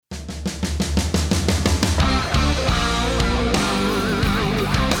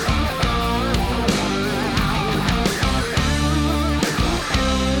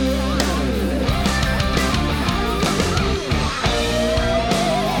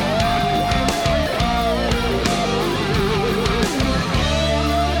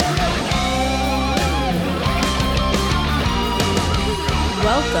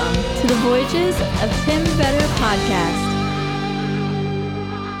Voyages of Tim Vetter podcast.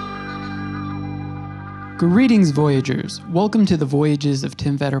 Greetings, Voyagers. Welcome to the Voyages of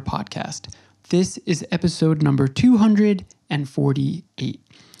Tim Vetter podcast. This is episode number 248.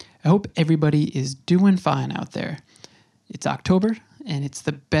 I hope everybody is doing fine out there. It's October, and it's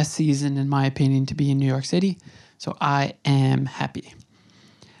the best season, in my opinion, to be in New York City, so I am happy.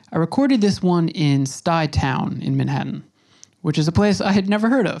 I recorded this one in Stuytown in Manhattan, which is a place I had never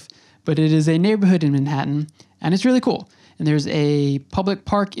heard of, but it is a neighborhood in Manhattan, and it's really cool. And there's a public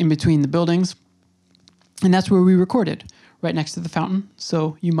park in between the buildings, and that's where we recorded, right next to the fountain,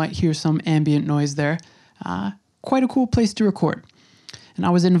 so you might hear some ambient noise there. Quite a cool place to record. And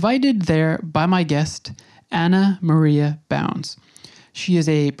I was invited there by my guest, Anna Maria Bounds. She is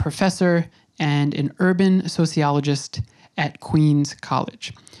a professor and an urban sociologist at Queens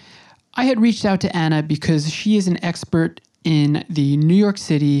College. I had reached out to Anna because she is an expert in the New York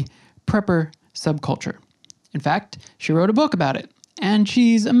City prepper subculture. In fact, she wrote a book about it, and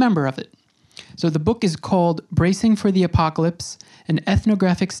she's a member of it. So the book is called Bracing for the Apocalypse, an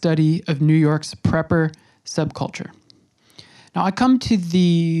ethnographic study of New York's prepper subculture. Now, I come to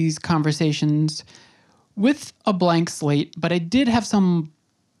these conversations with a blank slate, but I did have some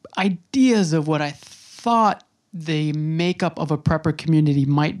ideas of what I thought the makeup of a prepper community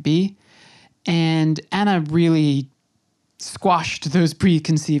might be, and Anna really squashed those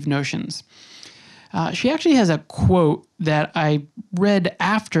preconceived notions. She actually has a quote that I read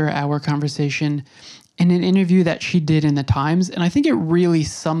after our conversation in an interview that she did in the Times, and I think it really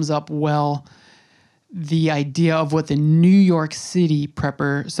sums up well the idea of what the New York City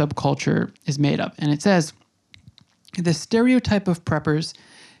prepper subculture is made of. And it says, "The stereotype of preppers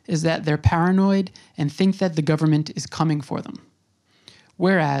is that they're paranoid and think that the government is coming for them.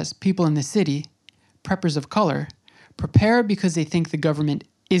 Whereas people in the city, preppers of color, prepare because they think the government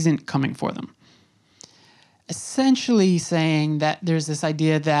isn't coming for them." Essentially saying that there's this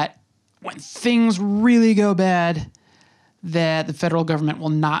idea that when things really go bad, that the federal government will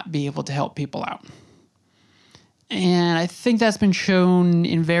not be able to help people out. And I think that's been shown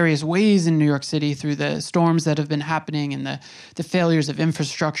in various ways in New York City through the storms that have been happening and the failures of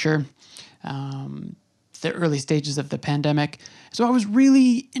infrastructure, the early stages of the pandemic. So I was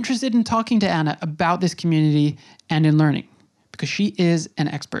really interested in talking to Anna about this community and in learning, because she is an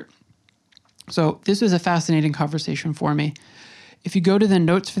expert. So this was a fascinating conversation for me. If you go to the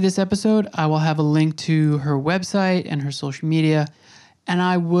notes for this episode, I will have a link to her website and her social media, and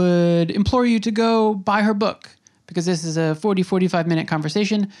I would implore you to go buy her book, because this is a 45 minute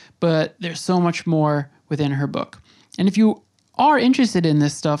conversation, but there's so much more within her book. And if you are interested in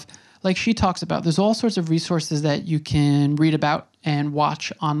this stuff, like she talks about, there's all sorts of resources that you can read about and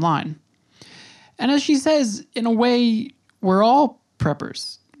watch online. And as she says, in a way, we're all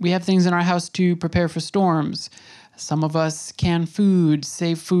preppers. We have things in our house to prepare for storms. Some of us can food,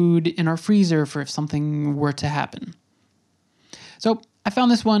 save food in our freezer for if something were to happen. So I found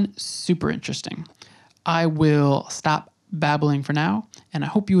this one super interesting. I will stop babbling for now, and I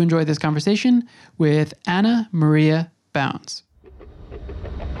hope you enjoy this conversation with Anna Maria Bounds.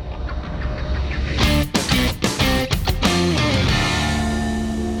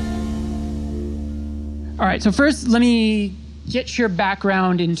 All right, so first let me get your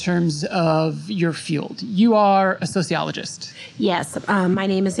background in terms of your field. You are a sociologist. Yes, my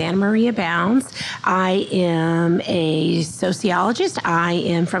name is Anna Maria Bounds. I am a sociologist. I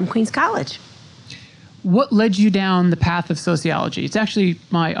am from Queens College. What led you down the path of sociology? It's actually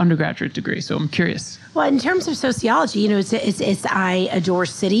my undergraduate degree, so I'm curious. Well, in terms of sociology, it's I adore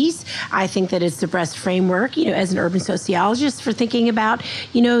cities. I think that it's the best framework, as an urban sociologist for thinking about,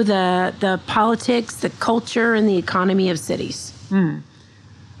 the politics, the culture, and the economy of cities.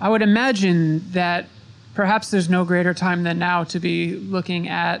 I would imagine that perhaps there's no greater time than now to be looking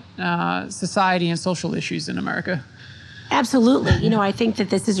at society and social issues in America. Absolutely. I think that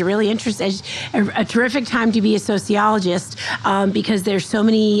this is a really interesting, a terrific time to be a sociologist because there's so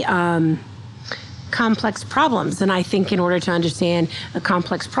many complex problems. And I think in order to understand a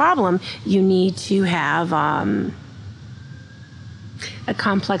complex problem, you need to have a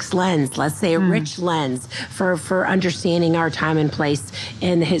complex lens, let's say a rich lens for understanding our time and place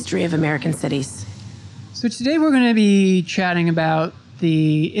in the history of American cities. So today we're going to be chatting about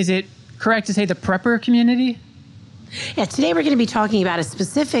is it correct to say the prepper community? Yeah, today we're going to be talking about a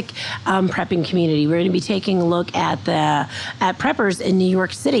specific prepping community. We're going to be taking a look at preppers in New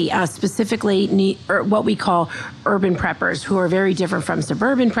York City, specifically what we call urban preppers, who are very different from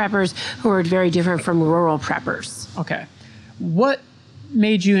suburban preppers, who are very different from rural preppers. Okay. What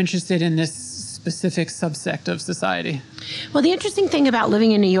made you interested in this specific subsect of society? Well, the interesting thing about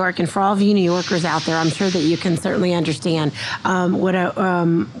living in New York, and for all of you New Yorkers out there, I'm sure that you can certainly understand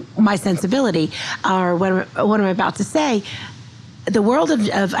my sensibility or what I'm about to say. The world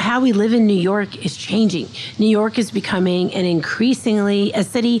of how we live in New York is changing. New York is becoming a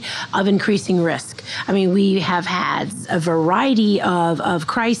city of increasing risk. I mean, we have had a variety of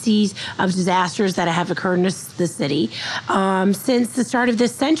crises, of disasters that have occurred in the city since the start of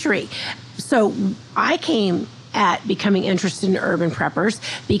this century. So I came at becoming interested in urban preppers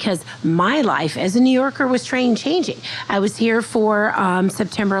because my life as a New Yorker was changing. I was here for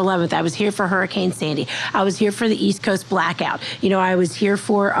September 11th. I was here for Hurricane Sandy. I was here for the East Coast blackout. I was here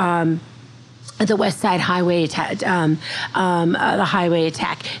for the West Side Highway attack, the highway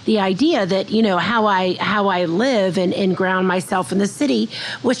attack. The idea that how I live and ground myself in the city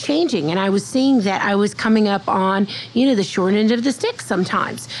was changing, and I was seeing that I was coming up on the short end of the stick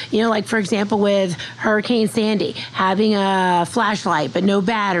sometimes. Like for example with Hurricane Sandy, having a flashlight but no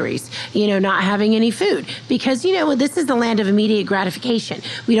batteries. Not having any food because this is the land of immediate gratification.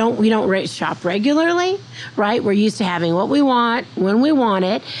 We don't shop regularly, right? We're used to having what we want when we want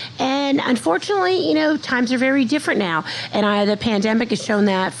it, and unfortunately, times are very different now. And the pandemic has shown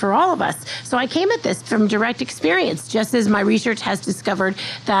that for all of us. So I came at this from direct experience, just as my research has discovered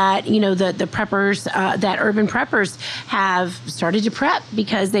that, the preppers, that urban preppers have started to prep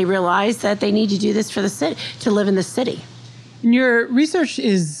because they realize that they need to do this for the city, to live in the city. And your research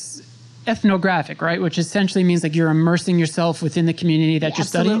is ethnographic, right? Which essentially means like you're immersing yourself within the community that you're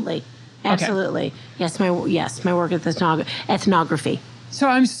studying? Absolutely. Okay. Yes, my work is ethnography. So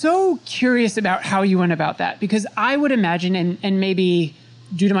I'm so curious about how you went about that, because I would imagine, and maybe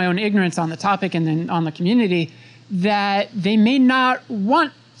due to my own ignorance on the topic and then on the community, that they may not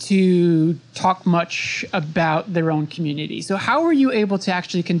want to talk much about their own community. So how were you able to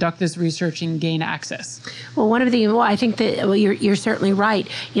actually conduct this research and gain access? Well, I think that you're certainly right.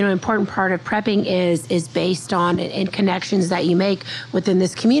 An important part of prepping is based on, and connections that you make within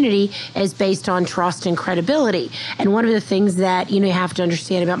this community is based on trust and credibility. And one of the things that you have to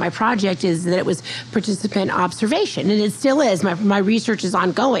understand about my project is that it was participant observation, and it still is. My research is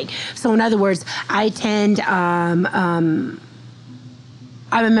ongoing. So in other words, I attend.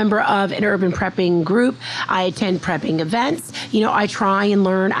 I'm a member of an urban prepping group. I attend prepping events. I try and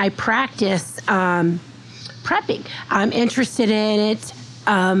learn. I practice prepping. I'm interested in it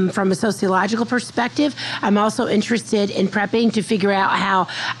from a sociological perspective. I'm also interested in prepping to figure out how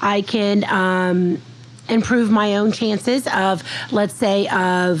I can improve my own chances of, let's say,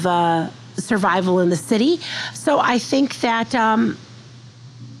 survival in the city. So I think that an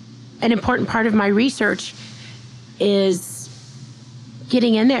important part of my research is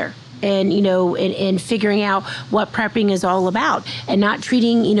getting in there and, and figuring out what prepping is all about, and not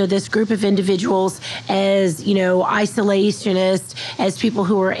treating, this group of individuals as, isolationists, as people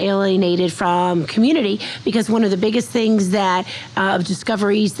who are alienated from community. Because one of the biggest things that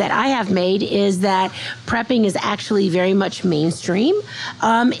discoveries that I have made is that prepping is actually very much mainstream,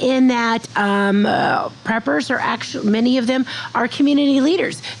 in that preppers are actually, many of them are community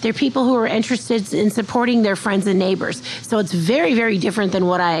leaders. They're people who are interested in supporting their friends and neighbors. So it's very, very different than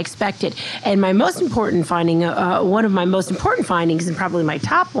what I expected. And my most important finding, one of my most important findings, and probably my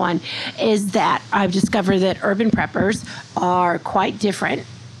top one, is that I've discovered that urban preppers are quite different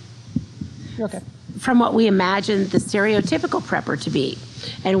from what we imagine the stereotypical prepper to be.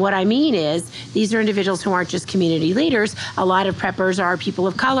 And what I mean is, these are individuals who aren't just community leaders. A lot of preppers are people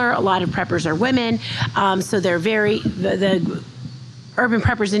of color. A lot of preppers are women. So they're the urban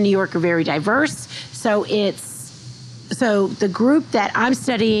preppers in New York are very diverse. So the group that I'm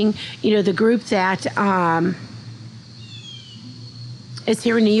studying, the group that is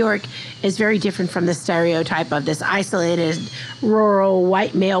here in New York is very different from the stereotype of this isolated, rural,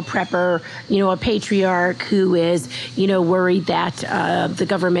 white male prepper, a patriarch who is, worried that the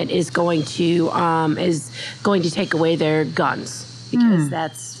government is going to take away their guns, because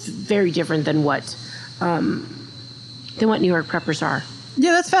that's very different than what New York preppers are.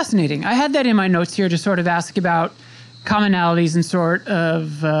 Yeah, that's fascinating. I had that in my notes here to sort of ask about commonalities and sort of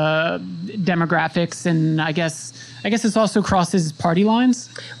demographics, and I guess this also crosses party lines.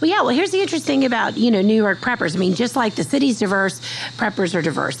 Well, here's the interesting thing about New York preppers. I mean, just like the city's diverse, preppers are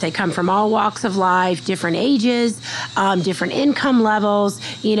diverse. They come from all walks of life, different ages, different income levels,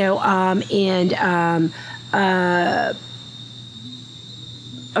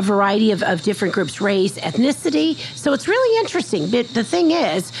 a variety of different groups, race, ethnicity. So it's really interesting. But the thing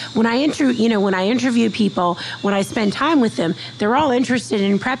is, when I interview people, when I spend time with them, they're all interested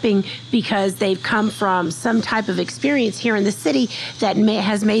in prepping because they've come from some type of experience here in the city that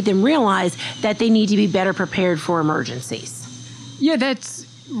has made them realize that they need to be better prepared for emergencies. Yeah, that's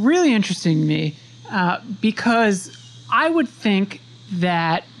really interesting to me because I would think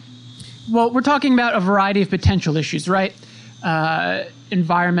that, well, we're talking about a variety of potential issues, right?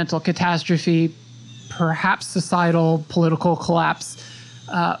 Environmental catastrophe, perhaps societal, political collapse.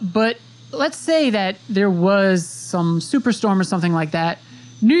 But let's say that there was some superstorm or something like that.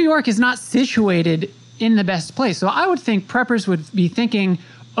 New York is not situated in the best place. So I would think preppers would be thinking,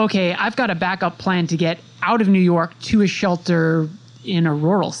 okay, I've got a backup plan to get out of New York to a shelter in a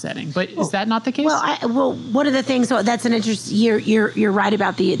rural setting. But is that not the case? Well, one of the things, so that's an interest, you're right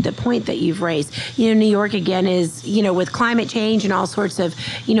about the point that you've raised. New York, again, is, with climate change and all sorts of,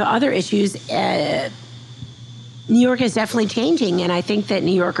 other issues, New York is definitely changing, and I think that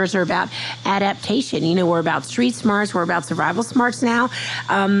New Yorkers are about adaptation. We're about street smarts, we're about survival smarts now.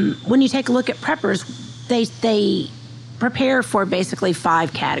 When you take a look at preppers, they prepare for basically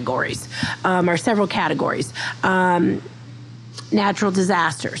 5 categories, or several categories. Natural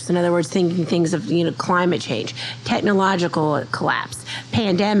disasters, in other words, thinking things of climate change, technological collapse,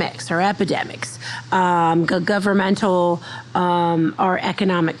 pandemics or epidemics, governmental or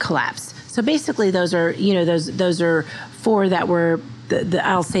economic collapse. So basically, those are those are 4 that were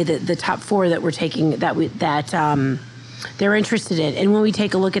I'll say the top 4 that we're taking that they're interested in. And when we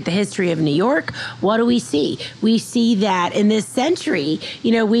take a look at the history of New York, what do we see? We see that in this century,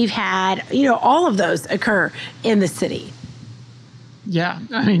 we've had all of those occur in the city. Yeah,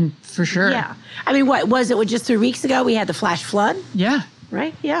 I mean, for sure. Yeah. I mean, what was it? Just 3 weeks ago, we had the flash flood? Yeah.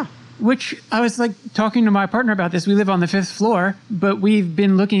 Right? Yeah. Which I was talking to my partner about this. We live on the 5th floor, but we've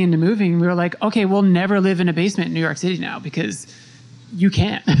been looking into moving. We were like, okay, we'll never live in a basement in New York City now because you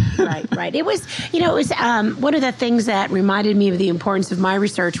can't. Right. It was, one of the things that reminded me of the importance of my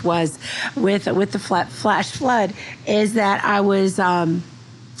research was with the flash flood is that I was,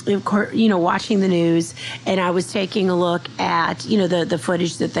 of course, watching the news, and I was taking a look at, the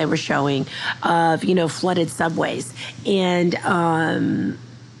footage that they were showing of, flooded subways. And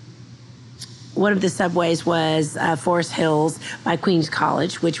one of the subways was Forest Hills by Queens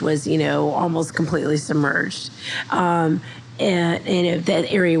College, which was, almost completely submerged. And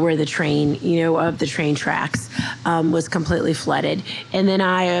that area where the train, of the train tracks was completely flooded. And then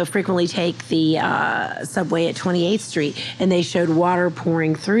I frequently take the subway at 28th Street, and they showed water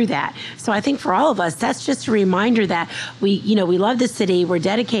pouring through that. So I think for all of us, that's just a reminder that we love the city. We're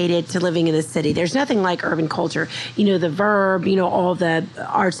dedicated to living in the city. There's nothing like urban culture. The verb, all the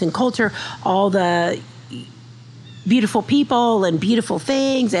arts and culture, all the beautiful people and beautiful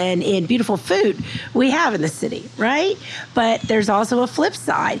things and beautiful food we have in the city, right? But there's also a flip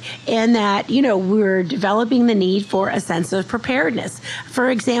side in that, we're developing the need for a sense of preparedness.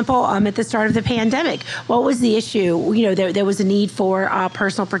 For example, at the start of the pandemic, what was the issue? There was a need for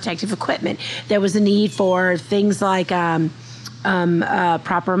personal protective equipment. There was a need for things like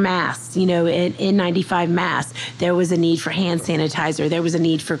proper masks, N95 masks. There was a need for hand sanitizer. There was a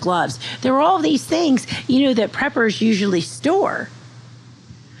need for gloves. There were all these things, that preppers usually store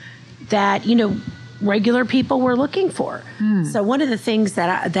that, regular people were looking for. So one of the things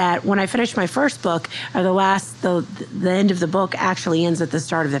that when I finished my first book, or the end of the book actually ends at the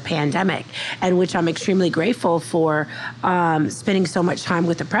start of the pandemic, and which I'm extremely grateful for spending so much time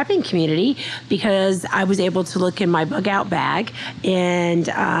with the prepping community, because I was able to look in my bug out bag and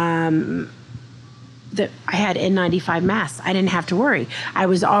I had N95 masks. I didn't have to worry. I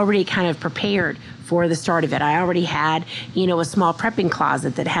was already kind of prepared for the start of it. I already had, a small prepping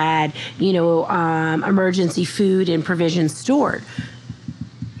closet that had, emergency food and provisions stored.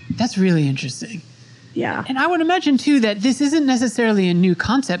 That's really interesting. Yeah. And I would imagine, too, that this isn't necessarily a new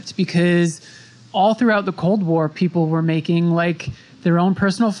concept, because all throughout the Cold War, people were making, their own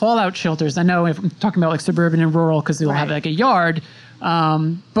personal fallout shelters. I know if I'm talking about, suburban and rural, because they'll have, a yard.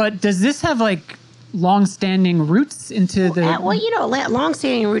 But does this have, long-standing roots into the...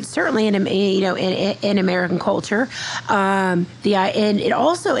 long-standing roots certainly in American culture, and it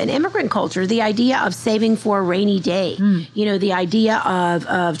also in immigrant culture. The idea of saving for a rainy day, the idea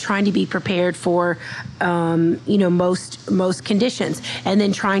of trying to be prepared for, most conditions, and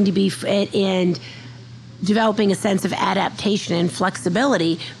then trying to be and developing a sense of adaptation and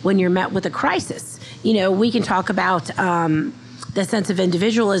flexibility when you're met with a crisis. We can talk about the sense of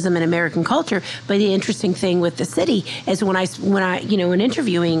individualism in American culture, but the interesting thing with the city is when I in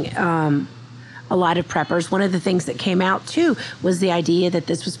interviewing a lot of preppers. One of the things that came out too was the idea that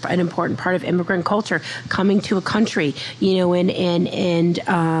this was an important part of immigrant culture, coming to a country, and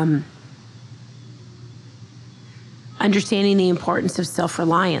understanding the importance of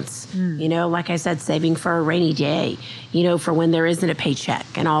self-reliance, like I said, saving for a rainy day, for when there isn't a paycheck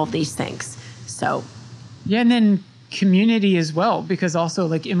and all of these things. So. Yeah, and then community as well, because also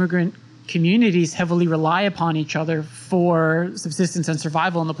like immigrant communities heavily rely upon each other for subsistence and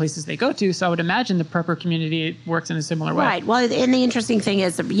survival in the places they go to. So I would imagine the prepper community works in a similar way. Right. Well, and the interesting thing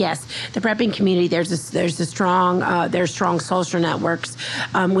is, yes, the prepping community, there's strong social networks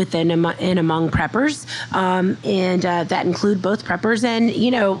within and among preppers, and that include both preppers and,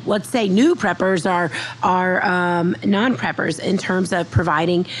 let's say new preppers are non-preppers in terms of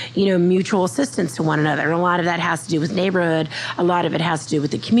providing, mutual assistance to one another. And a lot of that has to do with neighborhood. A lot of it has to do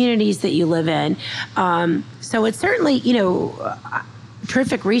with the communities that you live in. So it's certainly,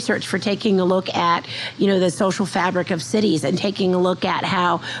 terrific research for taking a look at, the social fabric of cities and taking a look at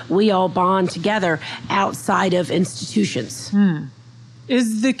how we all bond together outside of institutions.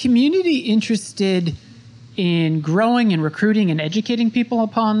 Is the community interested in growing and recruiting and educating people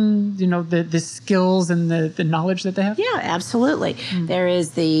upon, the skills and the knowledge that they have? Yeah, absolutely. There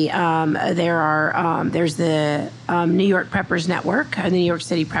is there's the New York Preppers Network, the New York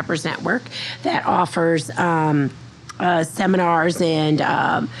City Preppers Network, that offers seminars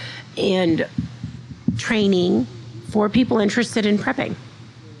and training for people interested in prepping.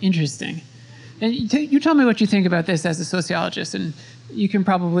 Interesting. And you tell me what you think about this as a sociologist, and you can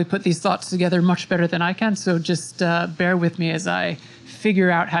probably put these thoughts together much better than I can, so just bear with me as I figure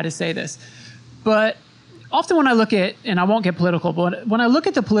out how to say this. But often when I look at, and I won't get political, but when I look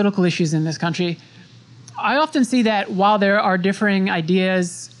at the political issues in this country, I often see that while there are differing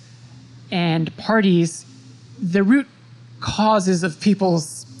ideas and parties, the root causes of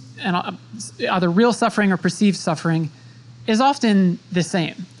people's either real suffering or perceived suffering is often the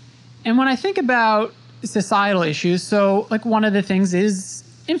same. And when I think about societal issues, so like one of the things is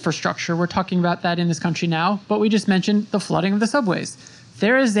infrastructure. We're talking about that in this country now, but we just mentioned the flooding of the subways.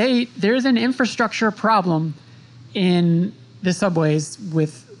 There's an infrastructure problem in the subways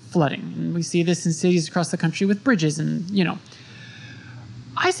with flooding. And we see this in cities across the country with bridges and,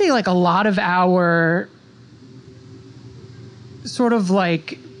 I see like a lot of our sort of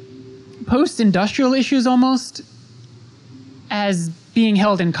like post-industrial issues almost as being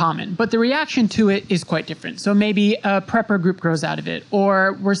held in common, but the reaction to it is quite different. So maybe a prepper group grows out of it,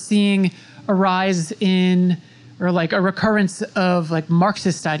 or we're seeing a rise in, or like a recurrence of like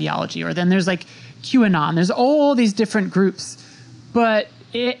Marxist ideology, or then there's like QAnon. There's all these different groups. But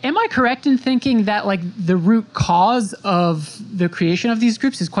am I correct in thinking that like the root cause of the creation of these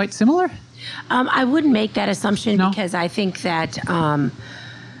groups is quite similar? I wouldn't make that assumption. No? Because I think that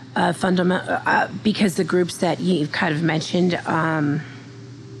because the groups that you've kind of mentioned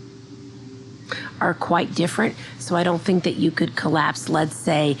are quite different. So I don't think that you could collapse, let's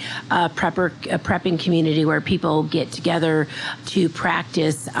say, a prepping community where people get together to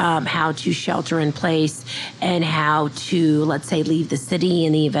practice how to shelter in place and how to, let's say, leave the city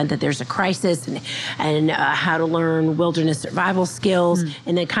in the event that there's a crisis, and how to learn wilderness survival skills,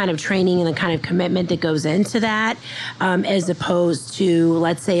 and the kind of training and the kind of commitment that goes into that, as opposed to,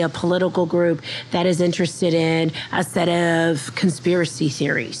 let's say, a political group that is interested in a set of conspiracy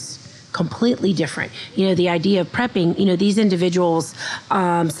theories. Completely different. The idea of prepping, these individuals,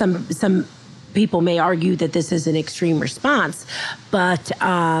 some people may argue that this is an extreme response, but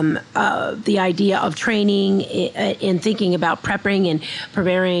the idea of training in thinking about prepping and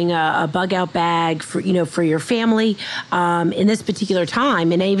preparing a bug out bag for your family in this particular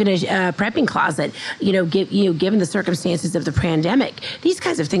time, and even a prepping closet, given the circumstances of the pandemic, these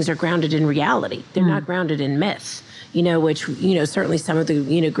kinds of things are grounded in reality. They're not grounded in myth. Which, certainly some of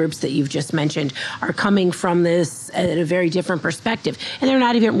the, groups that you've just mentioned are coming from this at a very different perspective. And they're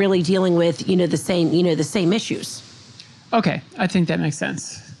not even really dealing with, the same issues. Okay, I think that makes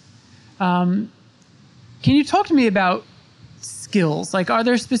sense. Can you talk to me about skills? Like, are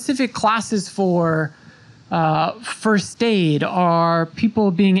there specific classes for first aid? Are people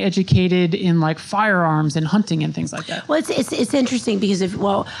being educated in like firearms and hunting and things like that? Well, it's interesting because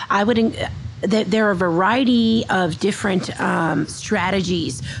I would. There are a variety of different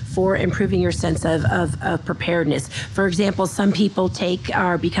strategies for improving your sense of preparedness. For example, some people take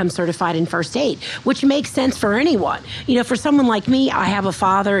or become certified in first aid, which makes sense for anyone. For someone like me, I have a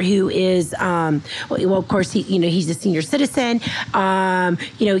father who is, of course, he's a senior citizen.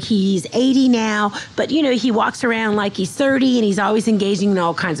 He's 80 now, but he walks around like he's 30, and he's always engaging in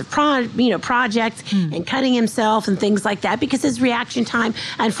all kinds of projects and cutting himself and things like that, because his reaction time,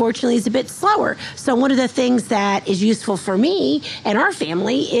 unfortunately, is a bit slow. slower. So one of the things that is useful for me and our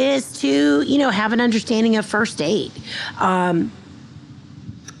family is to, have an understanding of first aid.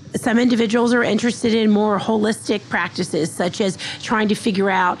 Some individuals are interested in more holistic practices, such as trying to figure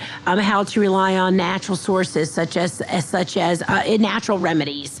out how to rely on natural sources, such as natural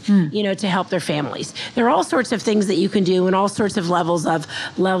remedies, to help their families. There are all sorts of things that you can do, and all sorts of levels of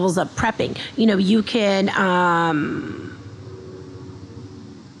prepping. You can.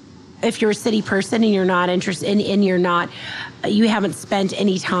 If you're a city person and you're not interested and you haven't spent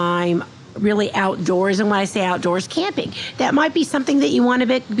any time really outdoors, and when I say outdoors, camping, that might be something that you want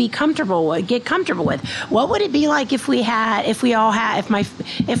to get comfortable with. What would it be like if we all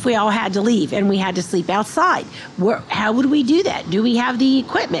had to leave and we had to sleep outside? How would we do that? Do we have the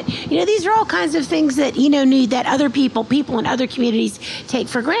equipment? These are all kinds of things that that other people in other communities take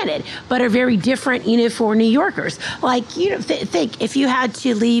for granted, but are very different, for New Yorkers. Like, think if you had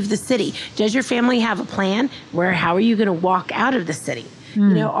to leave the city, does your family have a plan? How are you going to walk out of the city?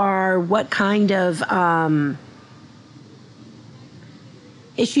 Or what kind of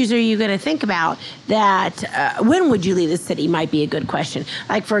issues are you going to think about that when would you leave the city might be a good question.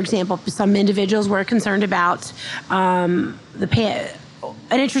 Like, for example, some individuals were concerned about an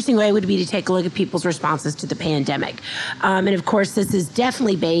interesting way would be to take a look at people's responses to the pandemic. And of course, this is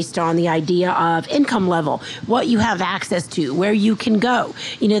definitely based on the idea of income level, what you have access to, where you can go.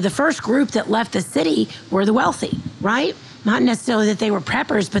 The first group that left the city were the wealthy, right? Not necessarily that they were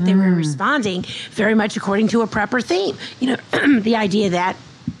preppers, but they were responding very much according to a prepper theme. The idea that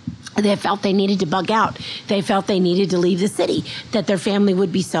they felt they needed to bug out, they felt they needed to leave the city, that their family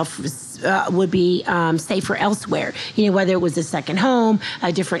would be safer elsewhere. Whether it was a second home,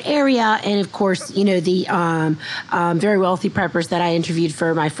 a different area, and of course, the very wealthy preppers that I interviewed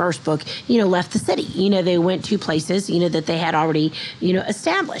for my first book, left the city. They went to places, that they had already,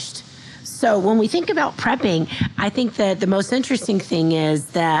 established. So when we think about prepping, I think that the most interesting thing is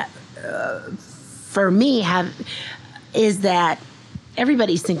that, for me, is that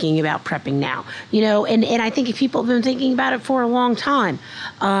everybody's thinking about prepping now, and I think if people have been thinking about it for a long time.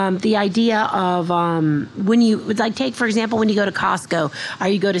 The idea of when you, take, for example, when you go to Costco, or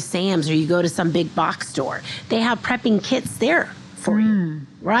you go to Sam's, or you go to some big box store, they have prepping kits there for you,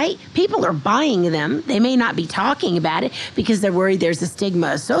 right? People are buying them. They may not be talking about it because they're worried there's a stigma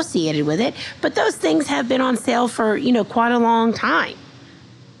associated with it, but those things have been on sale for, quite a long time.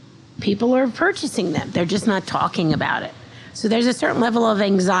 People are purchasing them. They're just not talking about it. So there's a certain level of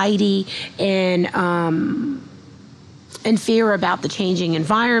anxiety and fear about the changing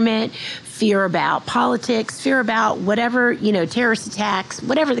environment, fear about politics, fear about whatever, terrorist attacks,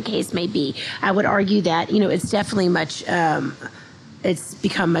 whatever the case may be. I would argue that, it's definitely it's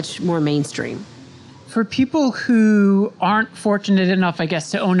become much more mainstream. For people who aren't fortunate enough, I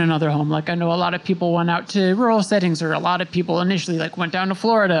guess, to own another home, like I know a lot of people went out to rural settings, or a lot of people initially went down to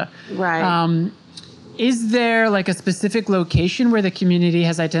Florida. Right. Is there a specific location where the community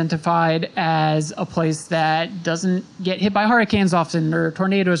has identified as a place that doesn't get hit by hurricanes often, or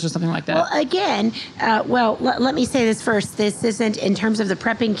tornadoes, or something like that? Well, again, let me say this first. This isn't in terms of the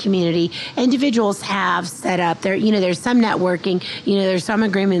prepping community. Individuals have set up there. There's some networking. There's some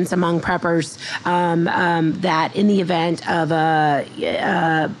agreements among preppers that in the event of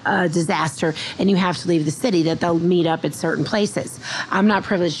a disaster and you have to leave the city, that they'll meet up at certain places. I'm not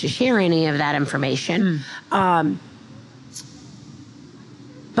privileged to share any of that information.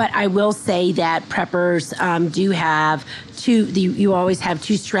 But I will say that preppers do have you always have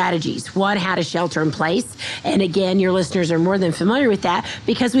two strategies. One, how to shelter in place. And again, your listeners are more than familiar with that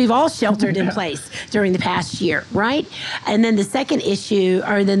because we've all sheltered in place during the past year, right? And then the second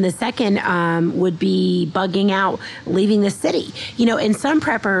would be bugging out, leaving the city. And some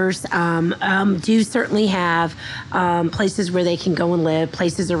preppers do certainly have places where they can go and live,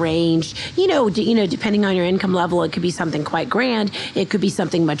 places arranged. Depending on your income level, it could be something quite grand. It could be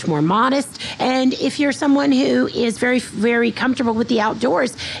something much more modest. And if you're someone who is very, very comfortable with the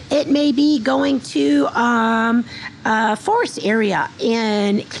outdoors, it may be going to a forest area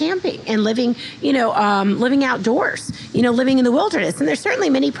and camping and living outdoors, living in the wilderness. And there's certainly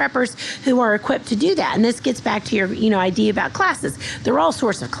many preppers who are equipped to do that. And this gets back to your, idea about classes. There are all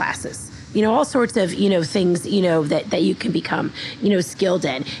sorts of classes. All sorts of, things, that you can become, skilled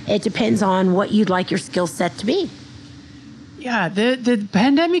in. It depends on what you'd like your skill set to be. Yeah, the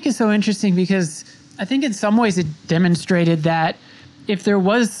pandemic is so interesting because I think in some ways it demonstrated that if there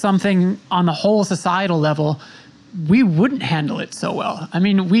was something on the whole societal level, we wouldn't handle it so well. I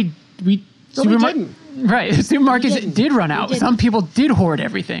mean, we But we didn't. Right. Supermarkets did run out. Some people did hoard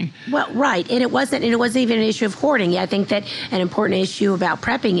everything. Well, right. And it wasn't even an issue of hoarding. I think that an important issue about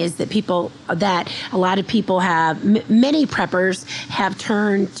prepping is that a lot of people have, many preppers have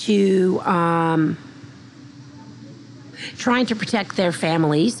turned to trying to protect their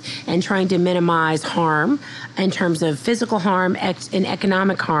families and trying to minimize harm in terms of physical harm and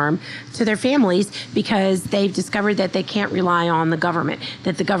economic harm to their families, because they've discovered that they can't rely on the government,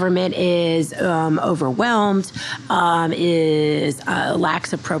 that the government is overwhelmed,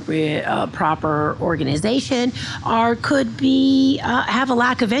 lacks appropriate proper organization, or could be have a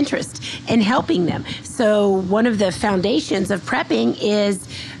lack of interest in helping them. So one of the foundations of prepping is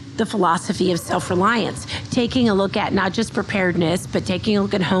the philosophy of self-reliance, taking a look at not just preparedness, but taking a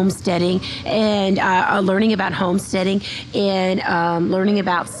look at homesteading and learning about homesteading and learning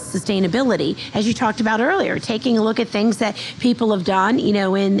about sustainability, as you talked about earlier, taking a look at things that people have done,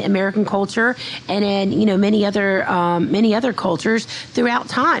 in American culture and in, many other cultures throughout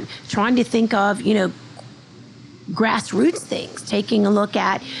time, trying to think of, grassroots things, taking a look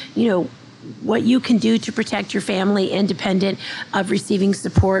at, what you can do to protect your family independent of receiving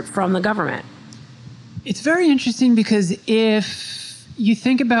support from the government. It's very interesting because if you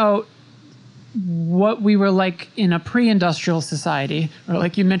think about what we were like in a pre-industrial society, or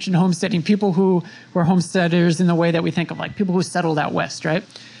like you mentioned homesteading, people who were homesteaders in the way that we think of, like people who settled out west, right?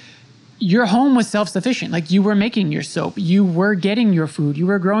 Your home was self-sufficient. Like you were making your soap, you were getting your food, you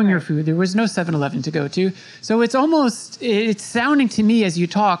were growing your food. There was no 7-Eleven to go to. So it's sounding to me as you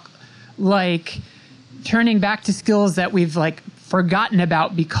talk like turning back to skills that we've forgotten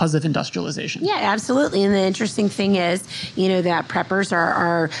about because of industrialization. Yeah, absolutely. And the interesting thing is, that preppers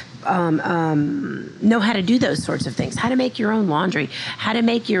are know how to do those sorts of things, how to make your own laundry, how to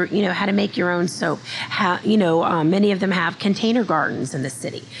make your own soap. How, many of them have container gardens in the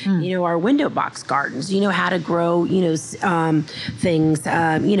city, or window box gardens, how to grow, things,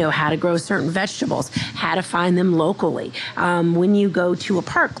 how to grow certain vegetables, how to find them locally. When you go to a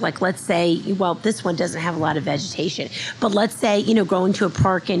park, like let's say, well, this one doesn't have a lot of vegetation, but let's say, going to a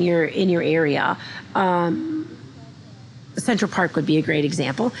park in your area, Central Park would be a great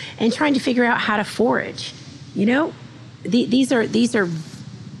example, and trying to figure out how to forage. These are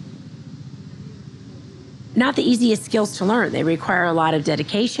not the easiest skills to learn. They require a lot of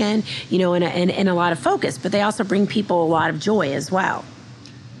dedication, and a lot of focus, but they also bring people a lot of joy as well.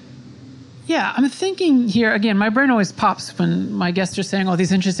 Yeah, I'm thinking here, again, my brain always pops when my guests are saying all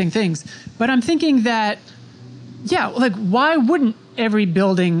these interesting things, but I'm thinking that, why wouldn't every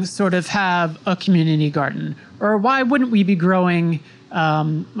building sort of have a community garden? Or why wouldn't we be growing,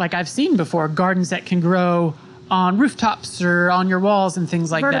 like I've seen before, gardens that can grow on rooftops or on your walls and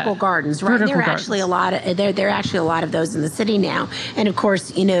things like Vertical that? Gardens, right? There are actually a lot of those in the city now. And of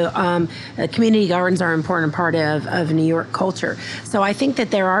course, community gardens are an important part of New York culture. So I think that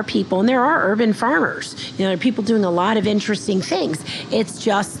there are people, and there are urban farmers. There are people doing a lot of interesting things. It's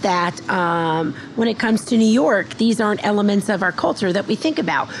just that when it comes to New York, these aren't elements of our culture that we think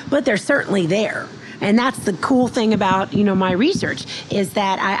about, but they're certainly there. And that's the cool thing about, my research, is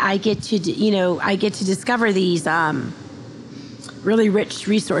that I get to discover these really rich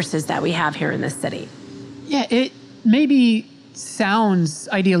resources that we have here in this city. Yeah, it maybe sounds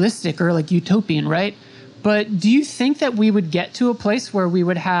idealistic or like utopian, right? But do you think that we would get to a place where we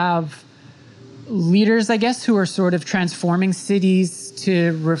would have leaders, I guess, who are sort of transforming cities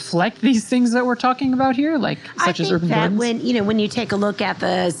to reflect these things that we're talking about here, such as urban gardens? When you take a look at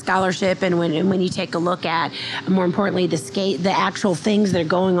the scholarship and when you take a look at, more importantly, the actual things that are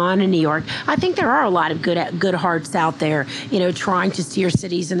going on in New York, I think there are a lot of good hearts out there, trying to steer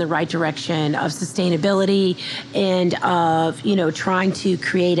cities in the right direction of sustainability and of, trying to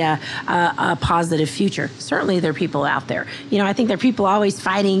create a positive future. Certainly there are people out there. I think there are people always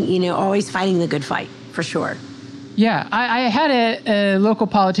fighting the good fight, for sure. Yeah, I had a local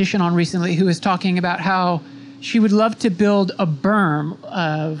politician on recently who was talking about how she would love to build a berm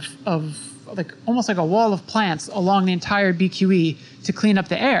of like almost like a wall of plants along the entire BQE to clean up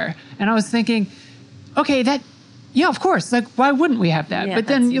the air. And I was thinking, okay, of course, why wouldn't we have that? Yeah, but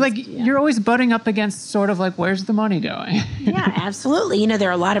then you're always butting up against sort of where's the money going? Yeah, absolutely. There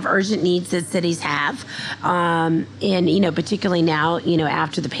are a lot of urgent needs that cities have. And, particularly now,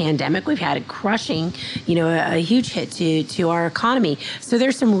 after the pandemic, we've had a crushing, a huge hit to our economy. So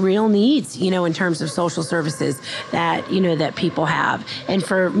there's some real needs, in terms of social services that, that people have. And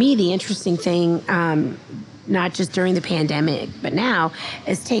for me, the interesting thing, not just during the pandemic, but now,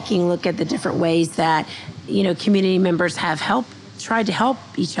 is taking a look at the different ways that, community members have tried to help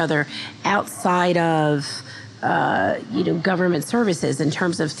each other outside of government services in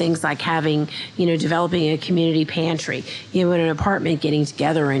terms of things like having, developing a community pantry, in an apartment, getting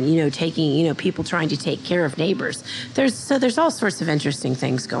together and, taking, people trying to take care of neighbors. There's all sorts of interesting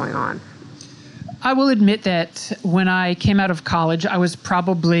things going on. I will admit that when I came out of college, I was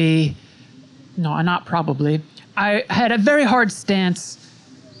I had a very hard stance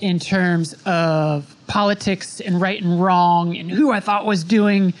in terms of politics and right and wrong and who I thought was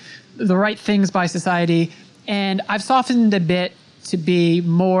doing the right things by society. And I've softened a bit to be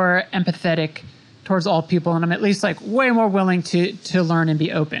more empathetic towards all people. And I'm at least way more willing to learn and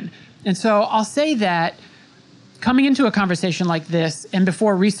be open. And so I'll say that coming into a conversation like this and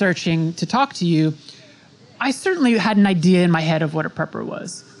before researching to talk to you, I certainly had an idea in my head of what a prepper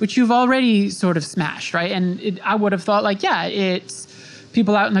was, which you've already sort of smashed, right? And I would have thought it's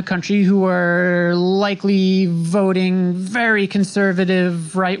people out in the country who are likely voting very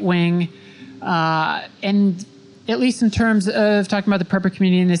conservative, right-wing, and at least in terms of talking about the prepper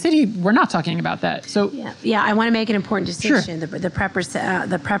community in the city, we're not talking about that. So yeah, I want to make an important distinction. Sure. The preppers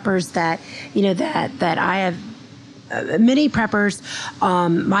that that I have. Many preppers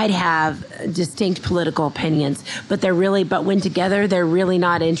might have distinct political opinions, but when together, they're really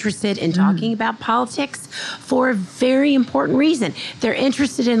not interested in talking about politics for a very important reason. They're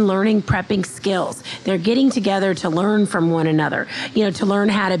interested in learning prepping skills. They're getting together to learn from one another, to learn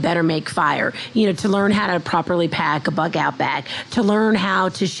how to better make fire, to learn how to properly pack a bug out bag, to learn how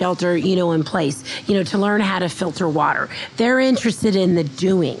to shelter, in place, to learn how to filter water. They're interested in the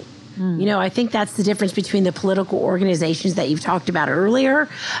doing. I think that's the difference between the political organizations that you've talked about earlier,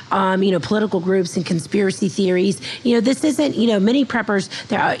 political groups and conspiracy theories. This isn't, many preppers,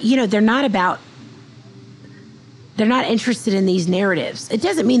 they're not interested in these narratives. It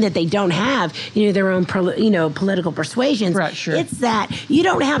doesn't mean that they don't have, their own, political persuasions. Right, sure. It's that you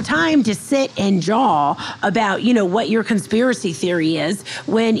don't have time to sit and jaw about, what your conspiracy theory is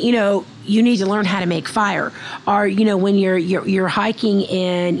when, you need to learn how to make fire, or when you're hiking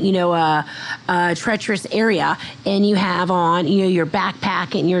in a treacherous area and you have on your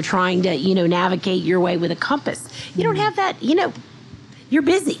backpack and you're trying to navigate your way with a compass. You don't have that. You're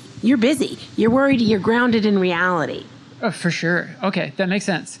busy. You're worried. You're grounded in reality. Oh, for sure. Okay, that makes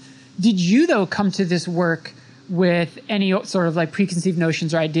sense. Did you though come to this work with any sort of preconceived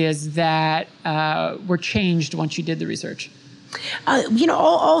notions or ideas that were changed once you did the research?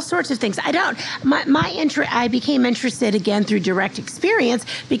 All sorts of things. I became interested again through direct experience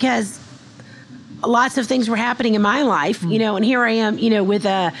because lots of things were happening in my life, and here I am, with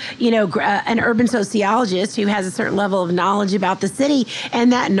an urban sociologist who has a certain level of knowledge about the city,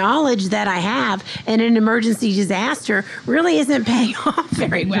 and that knowledge that I have in an emergency disaster really isn't paying off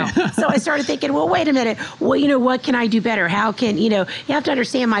very well. So I started thinking, well, wait a minute, what can I do better? How can, you have to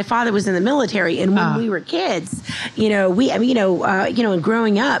understand my father was in the military, and when we were kids, and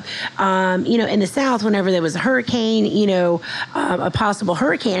growing up, in the South, whenever there was a hurricane, a possible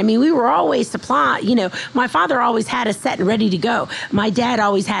hurricane, we were always supplied. My father always had us set and ready to go. My dad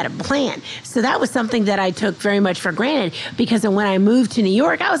always had a plan. So that was something that I took very much for granted, because when I moved to New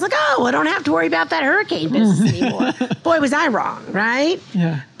York, I was like, oh, I don't have to worry about that hurricane business anymore. Boy, was I wrong, right?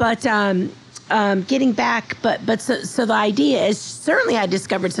 Yeah. But getting back, so the idea is, certainly I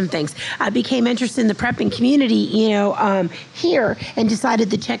discovered some things. I became interested in the prepping community, here, and decided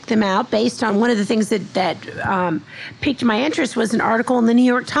to check them out based on one of the things that piqued my interest was an article in the New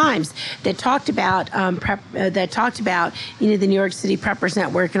York Times that talked about the New York City Preppers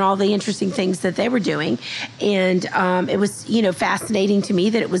Network and all the interesting things that they were doing, and it was fascinating to me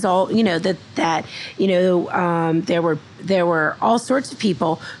that it was all there were all sorts of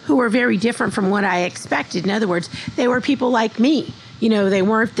people who were very different from what I expected. In other words, they were people like me. They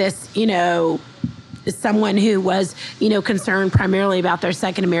weren't this, someone who was, concerned primarily about their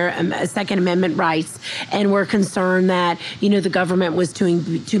Second Amendment rights, and were concerned that, the government was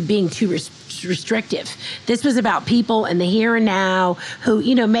being too restrictive. This was about people in the here and now who,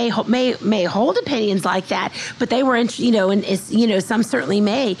 may hold opinions like that, but they were, some certainly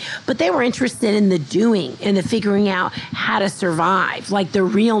may, but they were interested in the doing and the figuring out how to survive, the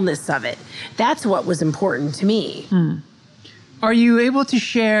realness of it. That's what was important to me. Are you able to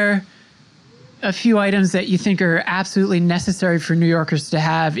share a few items that you think are absolutely necessary for New Yorkers to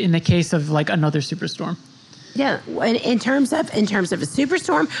have in the case of another superstorm? Yeah, in terms of a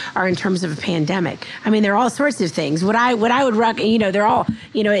superstorm or in terms of a pandemic. There are all sorts of things. What I would recommend, they're all,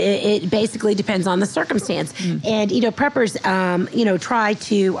 it basically depends on the circumstance. And preppers, try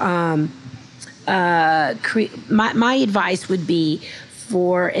to my advice would be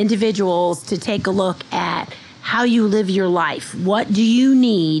for individuals to take a look at how you live your life. What do you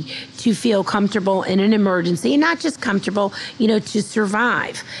need to feel comfortable in an emergency, and not just comfortable, to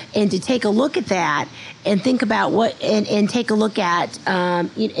survive, and to take a look at that and think about and take a look at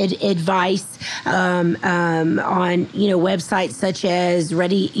advice on websites such as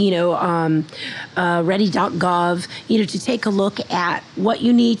ready.gov, to take a look at what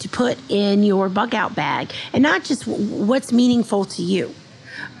you need to put in your bug out bag, and not just what's meaningful to you.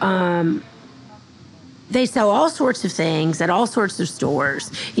 They sell all sorts of things at all sorts of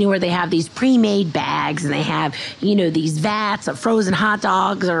stores, where they have these pre-made bags, and they have, these vats of frozen hot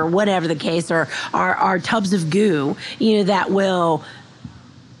dogs or whatever the case, or tubs of goo, that will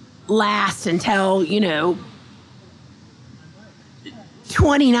last until,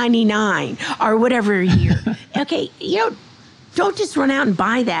 2099 or whatever year. Okay, don't just run out and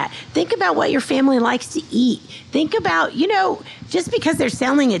buy that. Think about what your family likes to eat. Think about, just because they're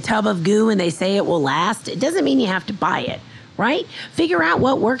selling a tub of goo and they say it will last, it doesn't mean you have to buy it, right? Figure out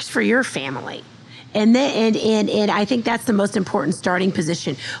what works for your family. And then, and I think that's the most important starting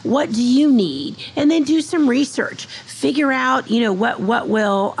position. What do you need? And then do some research. Figure out,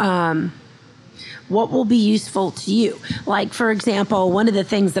 what will be useful to you. Like, for example, one of the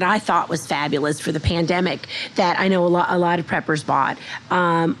things that I thought was fabulous for the pandemic that I know a lot of preppers bought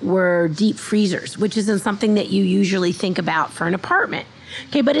were deep freezers, which isn't something that you usually think about for an apartment.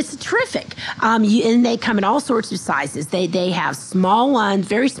 Okay, but it's terrific. And they come in all sorts of sizes. They have small ones,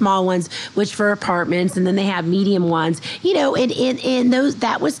 very small ones, which for apartments, and then they have medium ones. And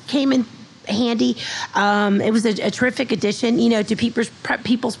those came in handy. It was a terrific addition, to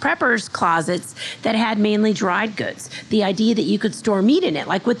people's preppers closets that had mainly dried goods. The idea that you could store meat in it,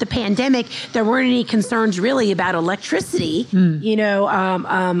 like with the pandemic, there weren't any concerns really about electricity,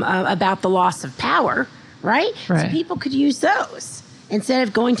 about the loss of power, right? So people could use those instead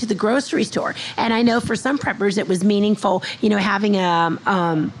of going to the grocery store. And I know for some preppers it was meaningful, having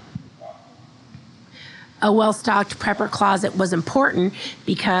a well-stocked prepper closet was important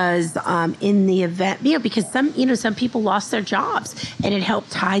because in the event, because some people lost their jobs, and it helped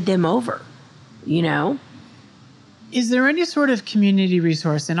tide them over, Is there any sort of community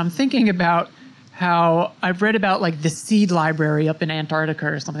resource? And I'm thinking about how I've read about like the seed library up in Antarctica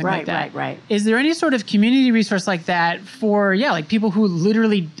or something like that. Right. Is there any sort of community resource like that for, like people who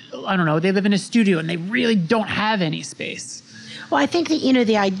literally, I don't know, they live in a studio and they really don't have any space? Well, I think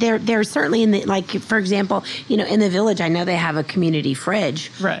that, they're certainly in the, like, for example, in the village, I know they have a community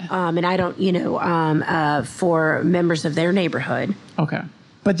fridge. Right. And I don't, for members of their neighborhood. Okay.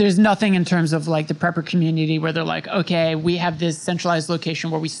 But there's nothing in terms of like the prepper community where they're like, okay, we have this centralized location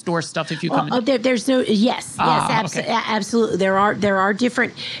where we store stuff if you come in. There's no, yes, okay. absolutely. There are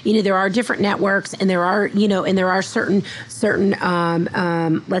different, there are different networks, and there are, and there are certain,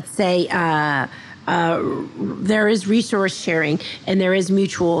 let's say, there is resource sharing, and there is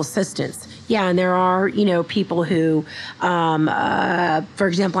mutual assistance. Yeah, and there are, people who, for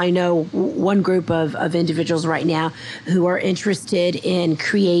example, I know one group of individuals right now who are interested in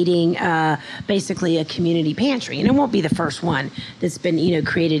creating basically a community pantry. And it won't be the first one that's been,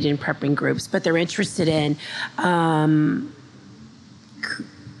 created in prepping groups, but they're interested in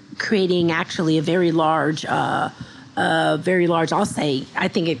creating actually a very large, I'll say, I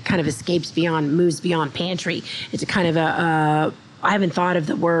think it kind of moves beyond pantry. It's a kind of I haven't thought of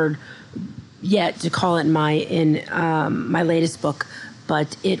the word yet to call it in my latest book,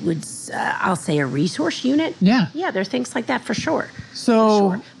 but it would, I'll say, a resource unit. Yeah. Yeah, there are things like that for sure.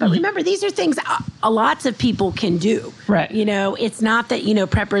 So, But remember, these are things lots of people can do. Right. It's not that,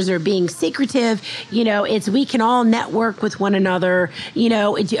 preppers are being secretive. It's we can all network with one another.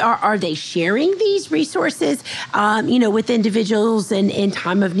 Are they sharing these resources, with individuals in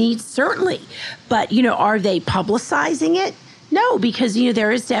time of need? Certainly. But, are they publicizing it? No, because,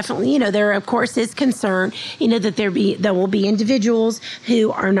 there is definitely, there of course is concern, that there will be individuals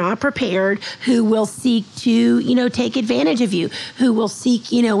who are not prepared, who will seek to, take advantage of you, who will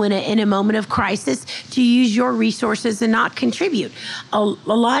seek, in a moment of crisis to use your resources and not contribute. A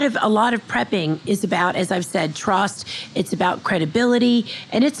lot of prepping is about, as I've said, trust. It's about credibility,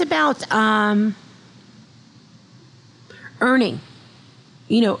 and it's about earning.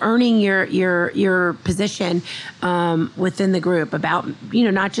 Earning your position within the group, about,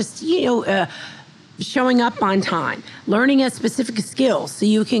 not just, showing up on time, learning a specific skill so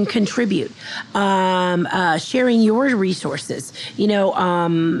you can contribute, sharing your resources.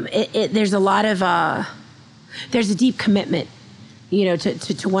 There's a lot of, there's a deep commitment,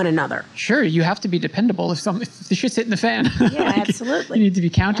 to one another. Sure, you have to be dependable if the shit's hitting the fan. Yeah, absolutely. You need to be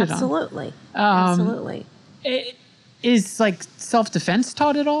counted on. Absolutely. Is like self-defense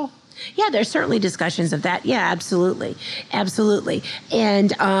taught at all? Yeah, there's certainly discussions of that. Yeah, absolutely, absolutely,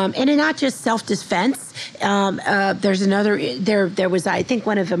 and not just self-defense. There's another. There was, I think,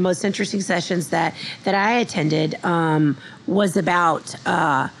 one of the most interesting sessions that I attended was about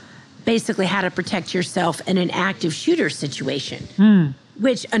basically how to protect yourself in an active shooter situation.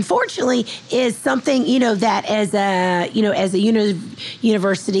 Which unfortunately is something, that as a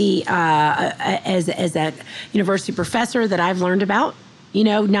university as a university professor that I've learned about.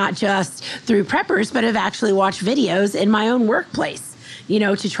 Not just through preppers, but have actually watched videos in my own workplace,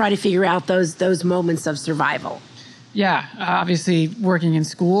 to try to figure out those moments of survival. Yeah, obviously working in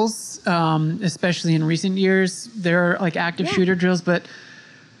schools, especially in recent years, there are like active shooter drills, but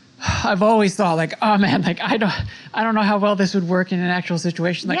I've always thought like, oh man, like I don't know how well this would work in an actual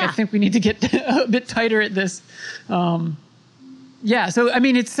situation. Like I think we need to get a bit tighter at this. Yeah, so I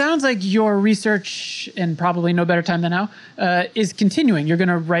mean, it sounds like your research, and probably no better time than now, is continuing. You're going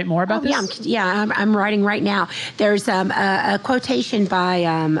to write more about this? Yeah, I'm writing right now. There's a quotation by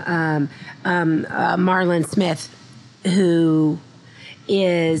Marlon Smith, who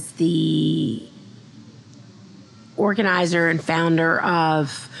is the organizer and founder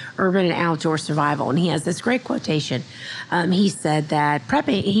of Urban and Outdoor Survival, and he has this great quotation. He said that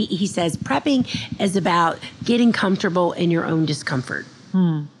prepping. He says prepping is about getting comfortable in your own discomfort.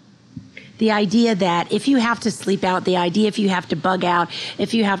 The idea that if you have to sleep out, the idea if you have to bug out,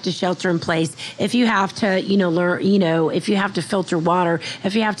 if you have to shelter in place, if you have to learn, if you have to filter water,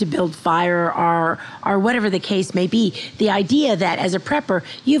 if you have to build fire, or whatever the case may be, the idea that as a prepper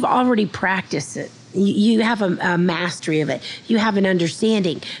you've already practiced it. You have a mastery of it. You have an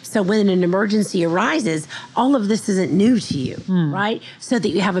understanding. So when an emergency arises, all of this isn't new to you, right? So that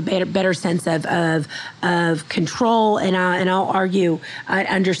you have a better sense of control, and I'll argue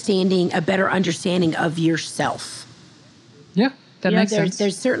a better understanding of yourself. Yeah, that makes sense.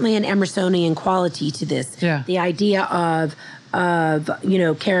 There's certainly an Emersonian quality to this. Yeah. The idea of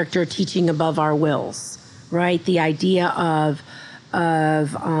character teaching above our wills, right? The idea of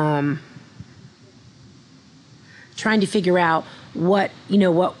trying to figure out what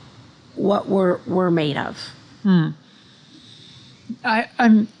we're made of.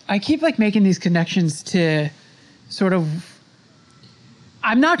 I keep like making these connections to sort of.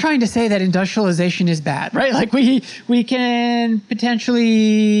 I'm not trying to say that industrialization is bad, right? Like we can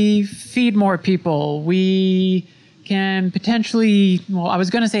potentially feed more people. We can potentially, well, I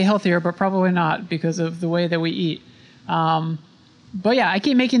was going to say healthier, but probably not because of the way that we eat. But yeah, I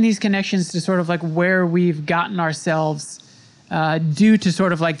keep making these connections to sort of like where we've gotten ourselves due to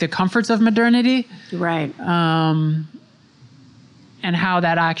sort of like the comforts of modernity. Right. And how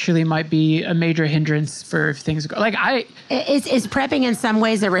that actually might be a major hindrance for things. Like Is prepping in some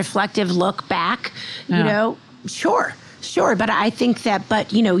ways a reflective look back? Sure. But I think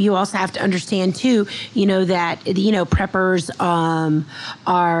that, you also have to understand too, that, preppers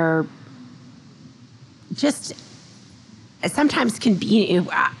are just sometimes can be,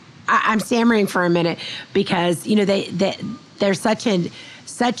 I'm stammering for a minute because, they're such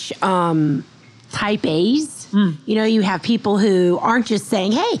type A's. You have people who aren't just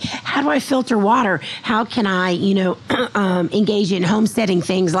saying, hey, how do I filter water? How can I, engage in homesteading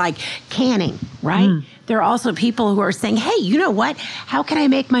things like canning, right? There are also people who are saying, hey, you know what? How can I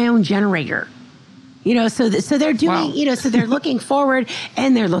make my own generator? So they're doing, so they're looking forward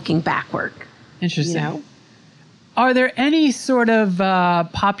and they're looking backward. Interesting. Are there any sort of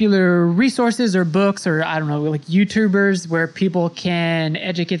popular resources or books or, I don't know, like YouTubers where people can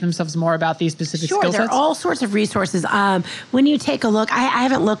educate themselves more about these specific skill sets? Sure, there are all sorts of resources. When you take a look, I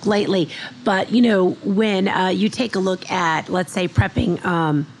haven't looked lately, but, when you take a look at, let's say,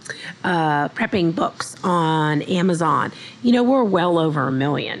 prepping books on Amazon, we're well over 1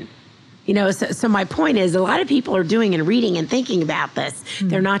 million. So my point is a lot of people are doing and reading and thinking about this.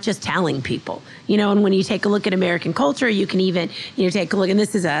 They're not just telling people, and when you take a look at American culture, you can even, take a look, and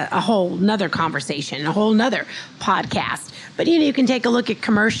this is a whole nother conversation, a whole nother podcast. But, you can take a look at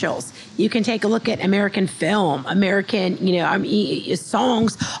commercials. You can take a look at American film, American,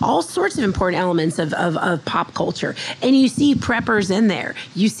 songs, all sorts of important elements of pop culture. And you see preppers in there.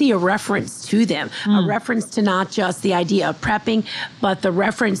 You see a reference to them, a reference to not just the idea of prepping, but the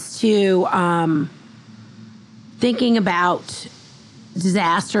reference to thinking about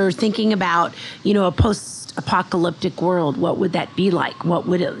disaster, thinking about, a post-apocalyptic world. What would that be like? What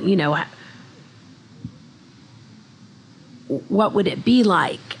would it, what would it be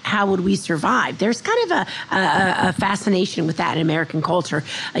like? How would we survive? There's kind of a fascination with that in American culture,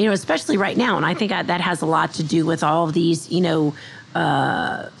 especially right now. And I think that has a lot to do with all of these,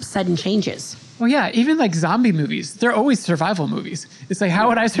 sudden changes. Well, yeah, even like zombie movies, they're always survival movies. It's like, how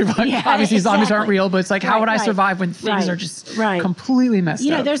would I survive? Yeah, Obviously, zombies aren't exactly. real, but it's like, how would I Right. survive when things Right. are just Right. completely messed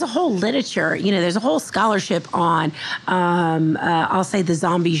up? There's a whole literature, there's a whole scholarship on, I'll say the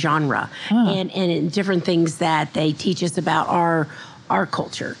zombie genre and different things that they teach us about our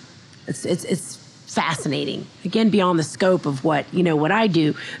culture. It's fascinating. Again, beyond the scope of what I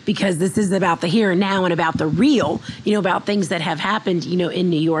do, because this is about the here and now and about the real, about things that have happened, in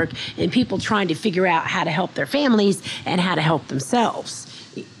New York, and people trying to figure out how to help their families and how to help themselves.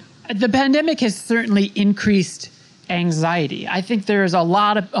 The pandemic has certainly increased anxiety. I think there's a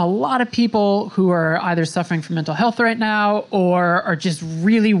lot of people who are either suffering from mental health right now or are just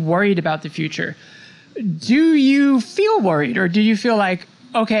really worried about the future. Do you feel worried, or do you feel like,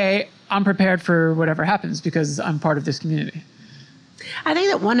 okay, I'm prepared for whatever happens because I'm part of this community? I think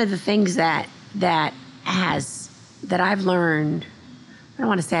that one of the things that I've learned, I don't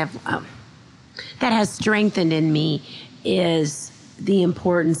want to say that has strengthened in me, is the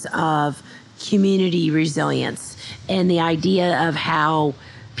importance of community resilience and the idea of how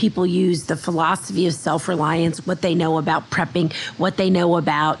people use the philosophy of self-reliance, what they know about prepping, what they know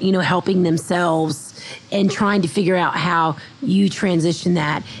about, helping themselves, and trying to figure out how you transition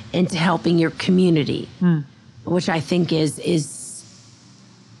that into helping your community, which I think is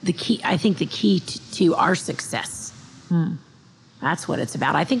the key. I think the key to our success. That's what it's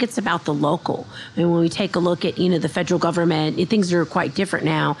about. I think it's about the local. I mean, when we take a look at, the federal government, things are quite different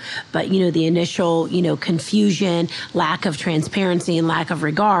now. But, the initial, confusion, lack of transparency and lack of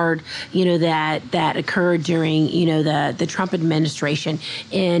regard, that occurred during, the Trump administration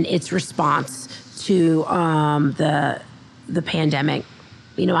in its response to the pandemic.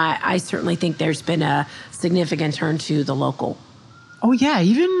 I certainly think there's been a significant turn to the local. Oh, yeah.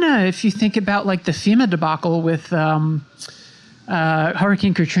 Even if you think about like the FEMA debacle with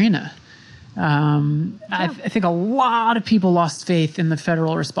Hurricane Katrina. I think a lot of people lost faith in the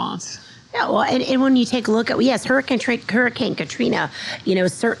federal response. Yeah, well, and when you take a look at, yes, Hurricane Katrina,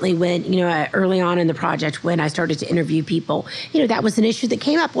 certainly when, early on in the project, when I started to interview people, that was an issue that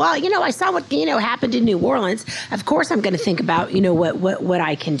came up. Well, I saw what, happened in New Orleans. Of course, I'm going to think about, what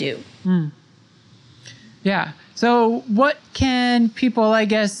I can do. Yeah. So what can people, I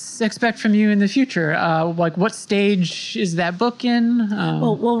guess, expect from you in the future? Like what stage is that book in?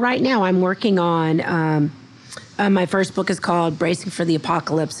 Well, right now I'm working on, my first book is called Bracing for the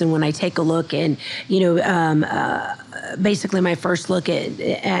Apocalypse. And when I take a look and, basically my first look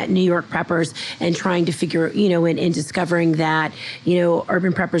at New York preppers and trying to figure, and discovering that,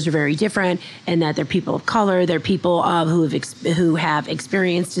 urban preppers are very different and that they're people of color, they're people who have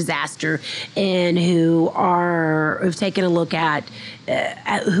experienced disaster and who've taken a look at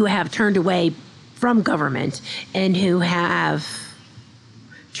who have turned away from government and who have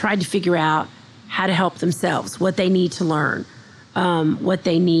tried to figure out how to help themselves, what they need to learn, what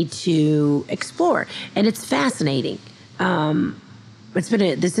they need to explore. And it's fascinating. I've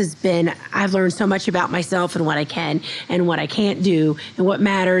learned so much about myself and what I can and what I can't do and what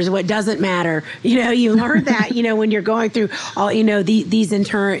matters, what doesn't matter. You learn that, when you're going through all, these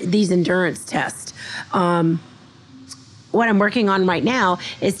endurance tests. What I'm working on right now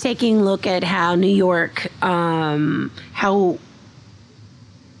is taking a look at how New York, how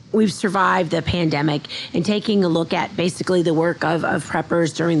we've survived the pandemic and taking a look at basically the work of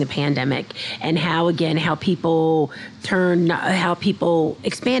preppers during the pandemic and how people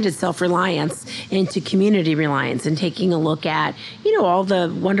expanded self-reliance into community reliance and taking a look at, all the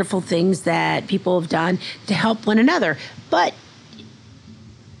wonderful things that people have done to help one another. But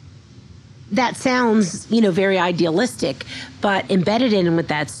that sounds, very idealistic, but embedded in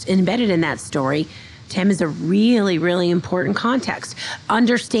that story, Tim, is a really, really important context.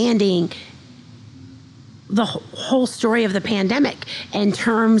 Understanding the whole story of the pandemic in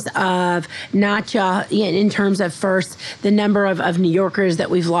terms of not just, in terms of first, the number of New Yorkers that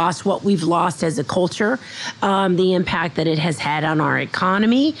we've lost, what we've lost as a culture, the impact that it has had on our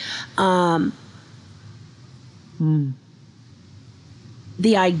economy,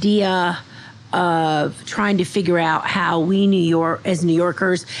 the idea of trying to figure out how we as New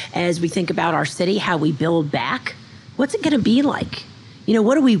Yorkers, as we think about our city, how we build back. What's it going to be like?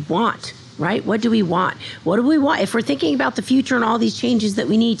 What do we want, right? What do we want? What do we want? If we're thinking about the future and all these changes that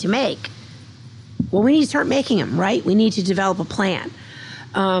we need to make, well, we need to start making them, right? We need to develop a plan.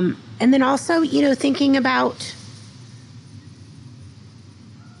 And then also, thinking about,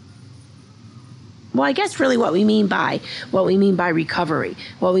 well, I guess really what we mean by recovery,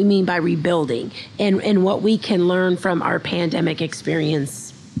 what we mean by rebuilding, and what we can learn from our pandemic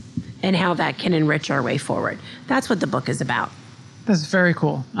experience and how that can enrich our way forward. That's what the book is about. That's very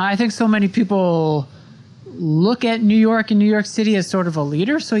cool. I think so many people look at New York and New York City as sort of a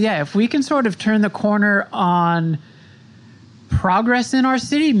leader. So yeah, if we can sort of turn the corner on progress in our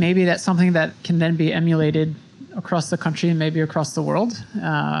city, maybe that's something that can then be emulated across the country and maybe across the world.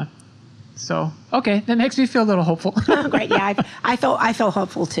 So, okay, that makes me feel a little hopeful. Oh, great. Yeah, I feel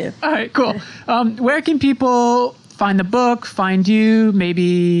hopeful too. All right, cool. Where can people find the book, find you,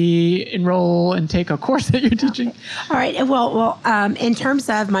 maybe enroll and take a course that you're teaching? All right. Well, in terms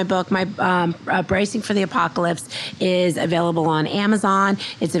of my book, my Bracing for the Apocalypse is available on Amazon.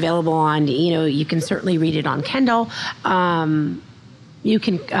 It's available on, you can certainly read it on Kindle. You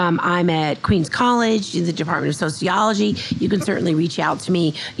can, I'm at Queens College in the Department of Sociology. You can certainly reach out to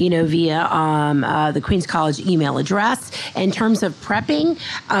me, via the Queens College email address. In terms of prepping,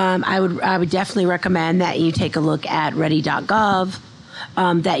 I would definitely recommend that you take a look at ready.gov.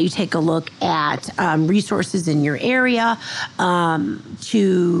 That you take a look at resources in your area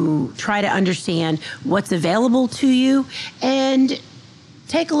to try to understand what's available to you, and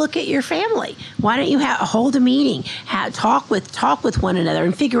take a look at your family. Why don't you hold a meeting, talk with one another,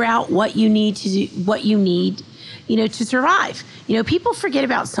 and figure out what you need to do, to survive. People forget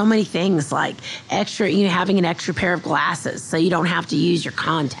about so many things, like having an extra pair of glasses so you don't have to use your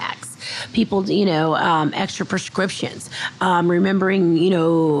contacts. People, extra prescriptions, remembering,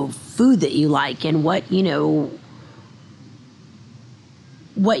 food that you like and what you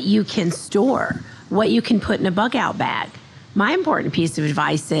can store, what you can put in a bug out bag. My important piece of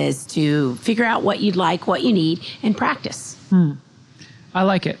advice is to figure out what you'd like, what you need, and practice. I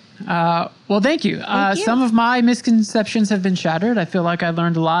like it. Well, thank you. Thank you. Some of my misconceptions have been shattered. I feel like I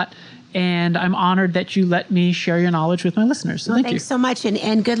learned a lot, and I'm honored that you let me share your knowledge with my listeners. So thank you. Thanks so much,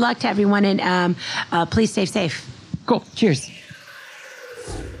 and good luck to everyone, and please stay safe. Cool. Cheers.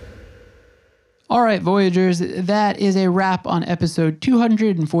 All right, Voyagers, that is a wrap on episode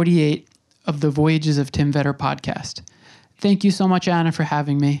 248 of the Voyages of Tim Vetter podcast. Thank you so much, Anna, for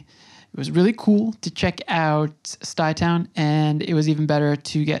having me. It was really cool to check out Stuytown, and it was even better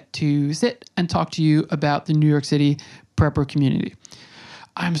to get to sit and talk to you about the New York City prepper community.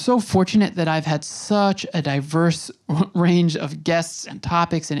 I'm so fortunate that I've had such a diverse range of guests and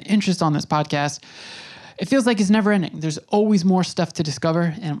topics and interest on this podcast. It feels like it's never ending. There's always more stuff to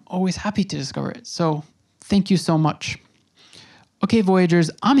discover, and I'm always happy to discover it. So thank you so much. Okay,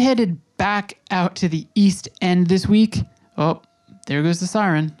 Voyagers, I'm headed back out to the East End this week. Oh, there goes the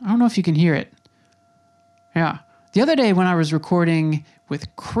siren. I don't know if you can hear it. Yeah. The other day when I was recording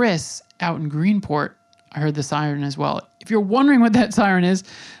with Chris out in Greenport, I heard the siren as well. If you're wondering what that siren is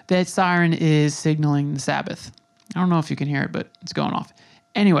signaling the Sabbath. I don't know if you can hear it, but it's going off.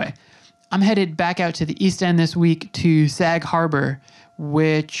 Anyway, I'm headed back out to the East End this week to Sag Harbor,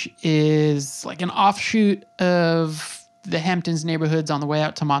 which is like an offshoot of the Hamptons neighborhoods on the way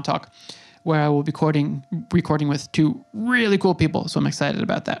out to Montauk, where I will be recording with two really cool people. So I'm excited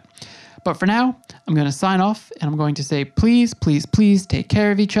about that. But for now, I'm going to sign off, and I'm going to say, please, please, please take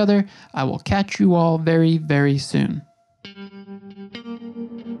care of each other. I will catch you all very, very soon.